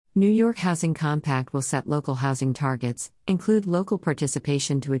New York Housing Compact will set local housing targets, include local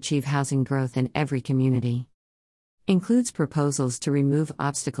participation to achieve housing growth in every community. Includes proposals to remove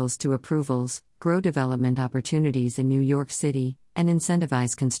obstacles to approvals, grow development opportunities in New York City, and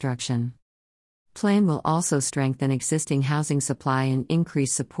incentivize construction. Plan will also strengthen existing housing supply and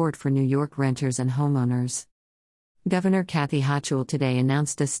increase support for New York renters and homeowners. Governor Kathy Hochul today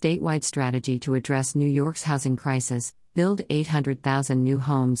announced a statewide strategy to address New York's housing crisis, build 800,000 new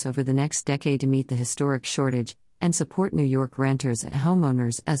homes over the next decade to meet the historic shortage, and support New York renters and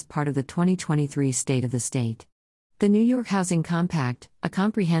homeowners as part of the 2023 State of the State. The New York Housing Compact, a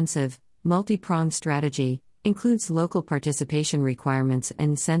comprehensive, multi-pronged strategy, includes local participation requirements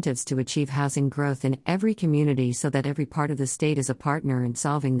and incentives to achieve housing growth in every community so that every part of the state is a partner in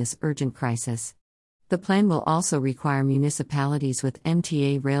solving this urgent crisis. The plan will also require municipalities with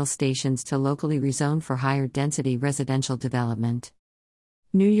MTA rail stations to locally rezone for higher density residential development.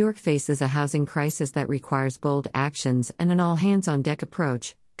 New York faces a housing crisis that requires bold actions and an all-hands-on-deck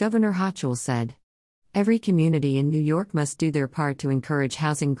approach, Governor Hochul said. Every community in New York must do their part to encourage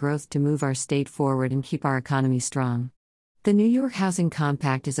housing growth to move our state forward and keep our economy strong. The New York Housing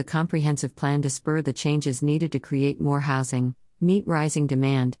Compact is a comprehensive plan to spur the changes needed to create more housing, meet rising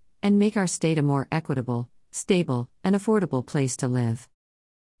demand, and make our state a more equitable, stable, and affordable place to live.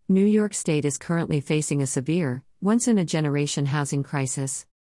 New York State is currently facing a severe, once-in-a-generation housing crisis.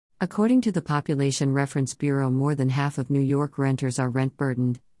 According to the Population Reference Bureau, more than half of New York renters are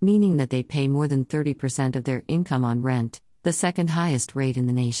rent-burdened, meaning that they pay more than 30% of their income on rent, the second highest rate in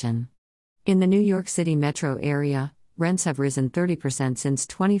the nation. In the New York City metro area, rents have risen 30% since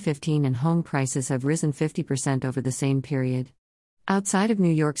 2015 and home prices have risen 50% over the same period. Outside of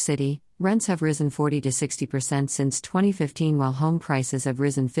New York City, rents have risen 40 to 60% since 2015 while home prices have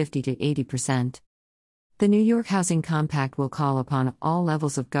risen 50 to 80%. The New York Housing Compact will call upon all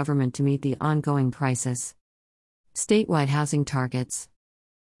levels of government to meet the ongoing crisis. Statewide housing targets.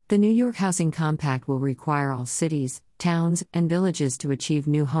 The New York Housing Compact will require all cities, towns, and villages to achieve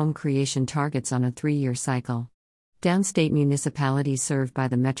new home creation targets on a 3-year cycle. Downstate municipalities served by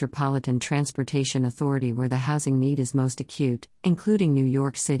the Metropolitan Transportation Authority, where the housing need is most acute, including New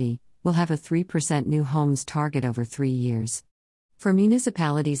York City, will have a 3% new homes target over 3 years. For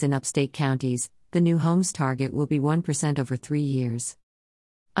municipalities in upstate counties, the new homes target will be 1% over 3 years.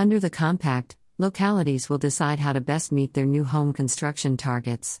 Under the compact, localities will decide how to best meet their new home construction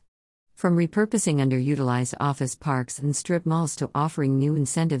targets. From repurposing underutilized office parks and strip malls to offering new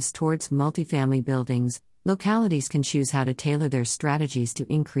incentives towards multifamily buildings, localities can choose how to tailor their strategies to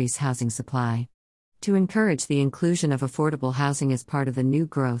increase housing supply. To encourage the inclusion of affordable housing as part of the new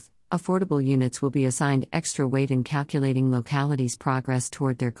growth, affordable units will be assigned extra weight in calculating localities' progress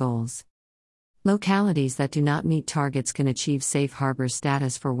toward their goals. Localities that do not meet targets can achieve safe harbor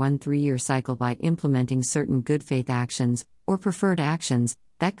status for one 3-year cycle by implementing certain good faith actions, or preferred actions,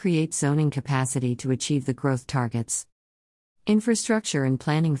 that create zoning capacity to achieve the growth targets. Infrastructure and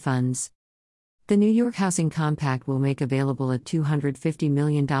planning funds. The New York Housing Compact will make available a $250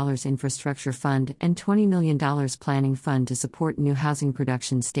 million infrastructure fund and $20 million planning fund to support new housing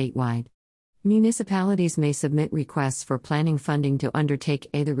production statewide. Municipalities may submit requests for planning funding to undertake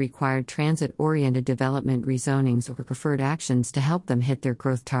either required transit-oriented development rezonings or preferred actions to help them hit their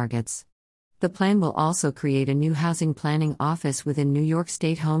growth targets. The plan will also create a new housing planning office within New York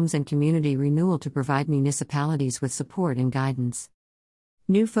State Homes and Community Renewal to provide municipalities with support and guidance.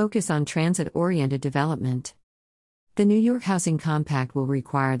 New focus on transit-oriented development. The New York Housing Compact will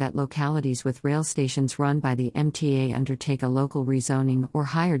require that localities with rail stations run by the MTA undertake a local rezoning or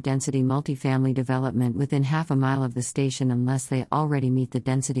higher density multifamily development within half a mile of the station unless they already meet the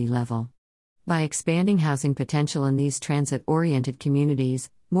density level. By expanding housing potential in these transit-oriented communities,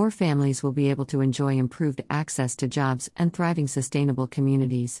 more families will be able to enjoy improved access to jobs and thriving sustainable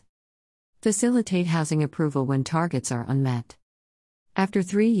communities. Facilitate housing approval when targets are unmet. After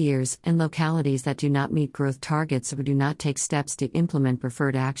 3 years, in localities that do not meet growth targets or do not take steps to implement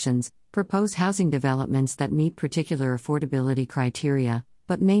preferred actions, propose housing developments that meet particular affordability criteria,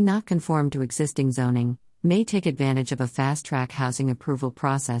 but may not conform to existing zoning, may take advantage of a fast-track housing approval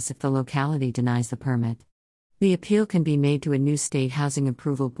process if the locality denies the permit. The appeal can be made to a new state housing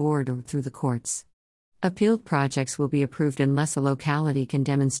approval board or through the courts. Appealed projects will be approved unless a locality can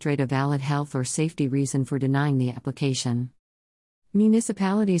demonstrate a valid health or safety reason for denying the application.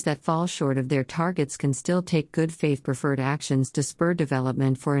 Municipalities that fall short of their targets can still take good faith preferred actions to spur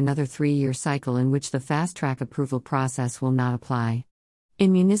development for another 3-year cycle in which the fast-track approval process will not apply.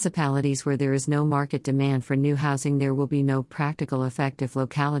 In municipalities where there is no market demand for new housing, there will be no practical effect if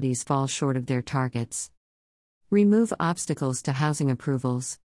localities fall short of their targets. Remove obstacles to housing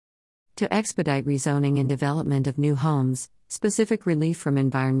approvals. To expedite rezoning and development of new homes, specific relief from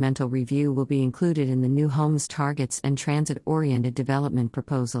environmental review will be included in the new homes targets and transit-oriented development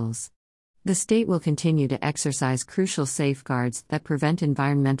proposals. The state will continue to exercise crucial safeguards that prevent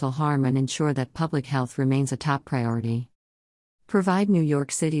environmental harm and ensure that public health remains a top priority. Provide New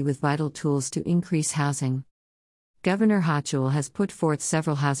York City with vital tools to increase housing. Governor Hochul has put forth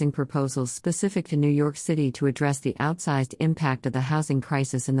several housing proposals specific to New York City to address the outsized impact of the housing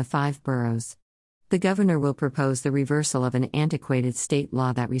crisis in the 5 boroughs. The governor will propose the reversal of an antiquated state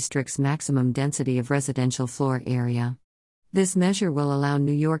law that restricts maximum density of residential floor area. This measure will allow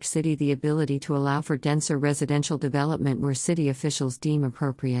New York City the ability to allow for denser residential development where city officials deem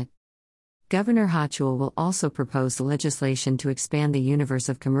appropriate. Governor Hochul will also propose legislation to expand the universe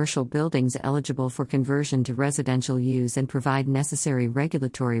of commercial buildings eligible for conversion to residential use and provide necessary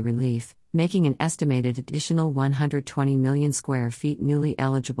regulatory relief, making an estimated additional 120 million square feet newly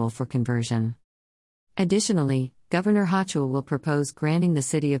eligible for conversion. Additionally, Governor Hochul will propose granting the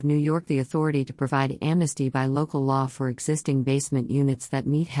City of New York the authority to provide amnesty by local law for existing basement units that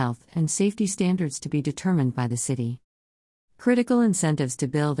meet health and safety standards to be determined by the city. Critical incentives to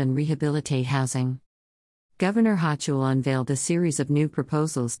build and rehabilitate housing. Governor Hochul unveiled a series of new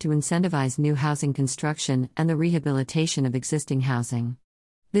proposals to incentivize new housing construction and the rehabilitation of existing housing.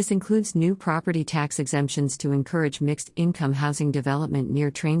 This includes new property tax exemptions to encourage mixed-income housing development near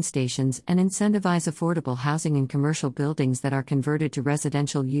train stations and incentivize affordable housing in commercial buildings that are converted to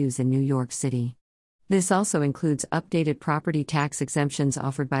residential use in New York City. This also includes updated property tax exemptions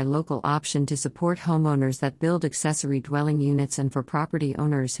offered by Local Option to support homeowners that build accessory dwelling units and for property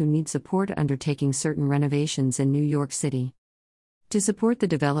owners who need support undertaking certain renovations in New York City. To support the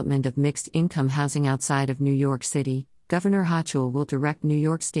development of mixed-income housing outside of New York City, Governor Hochul will direct New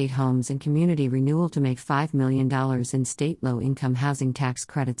York State Homes and Community Renewal to make $5 million in state low-income housing tax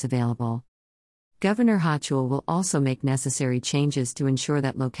credits available. Governor Hochul will also make necessary changes to ensure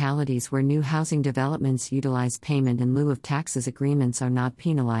that localities where new housing developments utilize payment in lieu of taxes agreements are not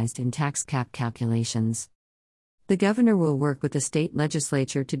penalized in tax cap calculations. The governor will work with the state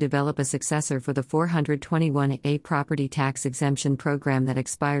legislature to develop a successor for the 421A property tax exemption program that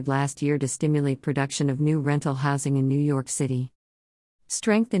expired last year to stimulate production of new rental housing in New York City.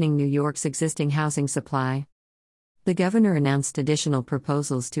 Strengthening New York's existing housing supply. The governor announced additional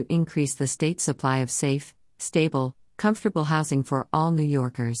proposals to increase the state's supply of safe, stable, comfortable housing for all New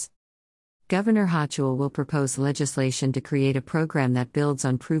Yorkers. Governor Hochul will propose legislation to create a program that builds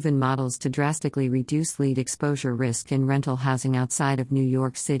on proven models to drastically reduce lead exposure risk in rental housing outside of New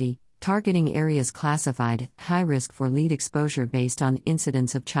York City, targeting areas classified high risk for lead exposure based on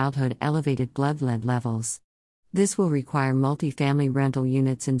incidence of childhood elevated blood lead levels. This will require multifamily rental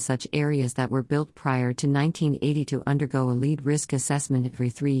units in such areas that were built prior to 1980 to undergo a lead risk assessment every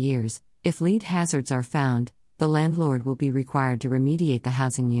 3 years. If lead hazards are found, the landlord will be required to remediate the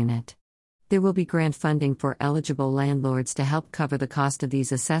housing unit. There will be grant funding for eligible landlords to help cover the cost of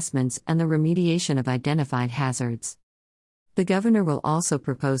these assessments and the remediation of identified hazards. The governor will also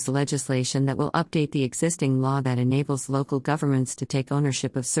propose legislation that will update the existing law that enables local governments to take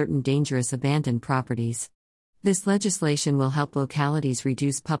ownership of certain dangerous abandoned properties. This legislation will help localities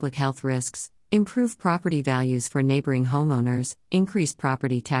reduce public health risks, improve property values for neighboring homeowners, increase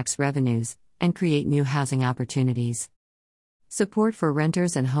property tax revenues, and create new housing opportunities. Support for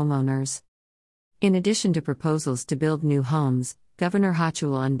renters and homeowners. In addition to proposals to build new homes, Governor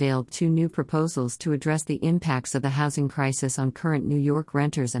Hochul unveiled 2 new proposals to address the impacts of the housing crisis on current New York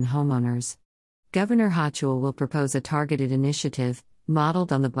renters and homeowners. Governor Hochul will propose a targeted initiative,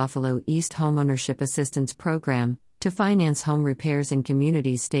 modeled on the Buffalo East Homeownership Assistance Program, to finance home repairs in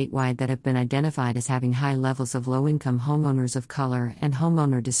communities statewide that have been identified as having high levels of low-income homeowners of color and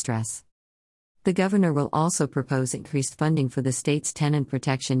homeowner distress. The governor will also propose increased funding for the state's Tenant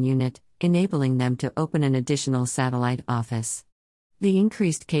Protection Unit, enabling them to open an additional satellite office. The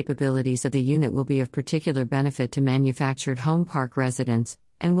increased capabilities of the unit will be of particular benefit to manufactured home park residents,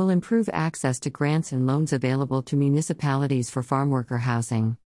 and will improve access to grants and loans available to municipalities for farmworker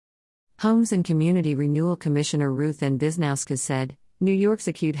housing. Homes and Community Renewal Commissioner Ruth Ann Wisniewska said, New York's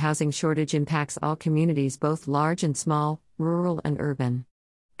acute housing shortage impacts all communities, both large and small, rural and urban.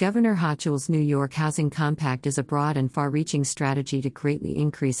 Governor Hochul's New York Housing Compact is a broad and far-reaching strategy to greatly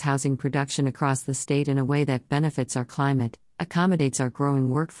increase housing production across the state in a way that benefits our climate, accommodates our growing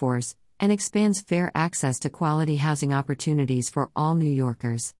workforce, and expands fair access to quality housing opportunities for all New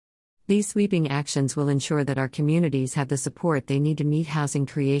Yorkers. These sweeping actions will ensure that our communities have the support they need to meet housing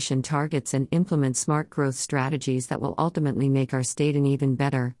creation targets and implement smart growth strategies that will ultimately make our state an even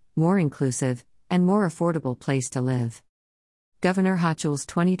better, more inclusive, and more affordable place to live. Governor Hochul's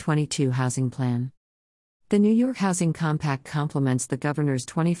 2022 Housing Plan. The New York Housing Compact complements the governor's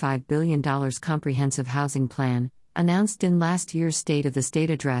 $25 billion comprehensive housing plan, announced in last year's State of the State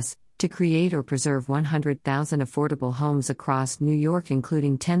address, to create or preserve 100,000 affordable homes across New York,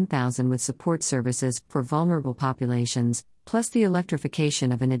 including 10,000 with support services for vulnerable populations, plus the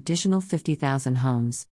electrification of an additional 50,000 homes.